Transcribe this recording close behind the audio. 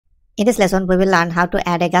In this lesson, we will learn how to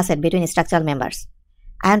add a gusset between structural members.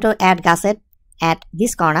 I want to add gusset at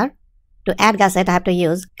this corner. To add gusset, I have to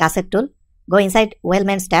use gusset tool. Go inside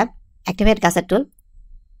Elements tab, activate gusset tool.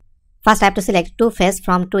 First, I have to select two face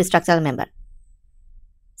from two structural member.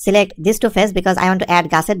 Select these two face because I want to add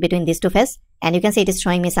gusset between these two face, and you can see it is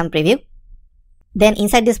showing me some preview. Then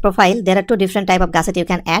inside this profile, there are two different type of gusset you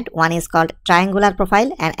can add. One is called triangular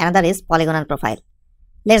profile and another is polygonal profile.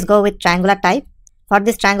 Let's go with triangular type. For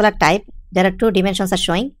this triangular type, there are two dimensions are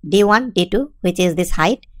showing, D1, D2, which is this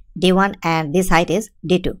height, D1, and this height is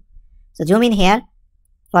D2. So zoom in here.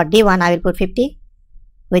 For D1, I will put 50,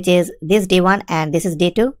 which is this D1, and this is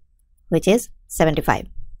D2, which is 75.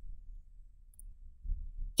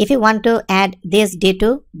 If you want to add this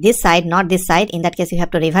D2, this side, not this side, in that case you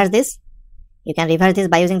have to reverse this. You can reverse this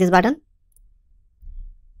by using this button.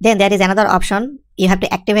 Then there is another option. You have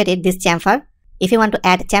to activate it, this chamfer. If you want to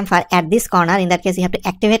add chamfer at this corner, in that case you have to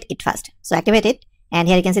activate it first. So activate it, and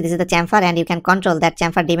here you can see this is the chamfer, and you can control that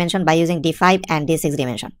chamfer dimension by using D5 and D6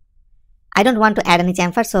 dimension. I don't want to add any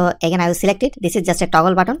chamfer, so again I will select it. This is just a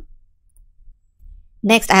toggle button.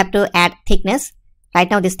 Next I have to add thickness. Right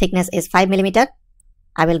now this thickness is 5 mm.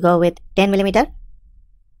 I will go with 10 mm.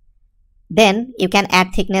 Then you can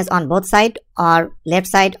add thickness on both side or left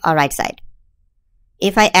side or right side.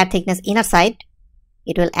 If I add thickness inner side,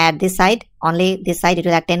 it will add this side, only this side it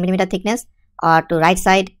will add 10 mm thickness, or to right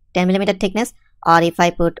side 10 mm thickness, or if I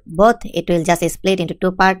put both, it will just split into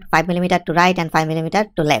two parts, 5 mm to right and 5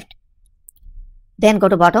 mm to left. Then go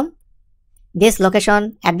to bottom. This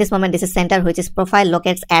location at this moment, this is center, which is profile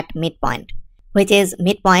locates at midpoint, which is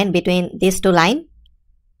midpoint between these two lines.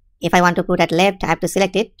 If I want to put at left, I have to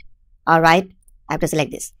select it, or right, I have to select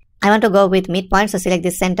this. I want to go with midpoint, so select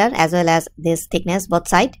this center as well as this thickness both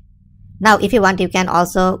side. Now if you want, you can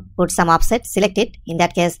also put some offset, select it. In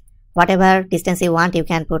that case, whatever distance you want, you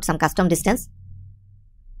can put some custom distance.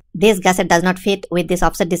 This gusset does not fit with this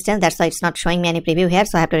offset distance, that's why it's not showing me any preview here,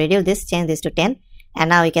 so I have to reduce this, change this to 10, and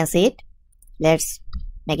now you can see it. Let's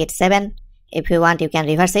make it 7. If you want, you can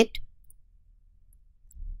reverse it,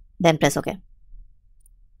 then press OK.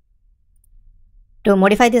 To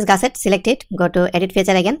modify this gusset, select it, go to edit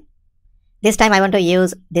feature again. This time I want to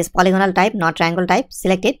use this polygonal type, not triangle type.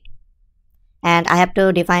 Select it, and I have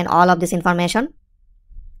to define all of this information.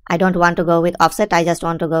 I don't want to go with offset, I just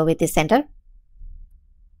want to go with this center.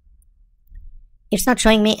 It's not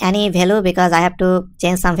showing me any value because I have to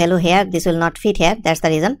change some value here. This will not fit here, that's the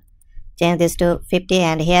reason. Change this to 50,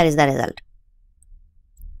 and here is the result.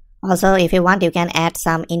 Also, if you want, you can add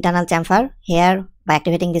some internal chamfer here by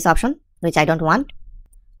activating this option, which I don't want.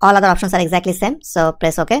 All other options are exactly same, so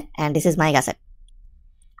press OK, and this is my gusset.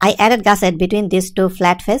 I added gusset between these two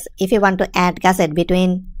flat face. If you want to add gusset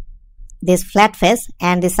between this flat face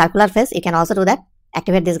and this circular face, you can also do that.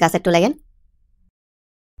 Activate this gusset tool again.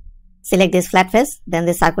 Select this flat face, then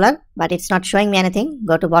this circular, but it's not showing me anything.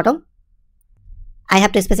 Go to bottom. I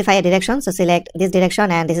have to specify a direction, so select this direction,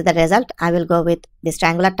 and this is the result. I will go with this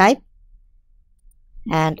triangular type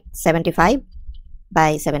and 75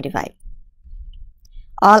 by 75.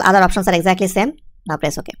 All other options are exactly same. Now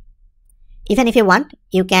press OK. Even if you want,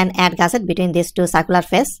 you can add gusset between these two circular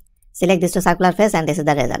face. Select these two circular face, and this is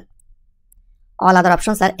the result. All other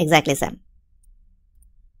options are exactly same.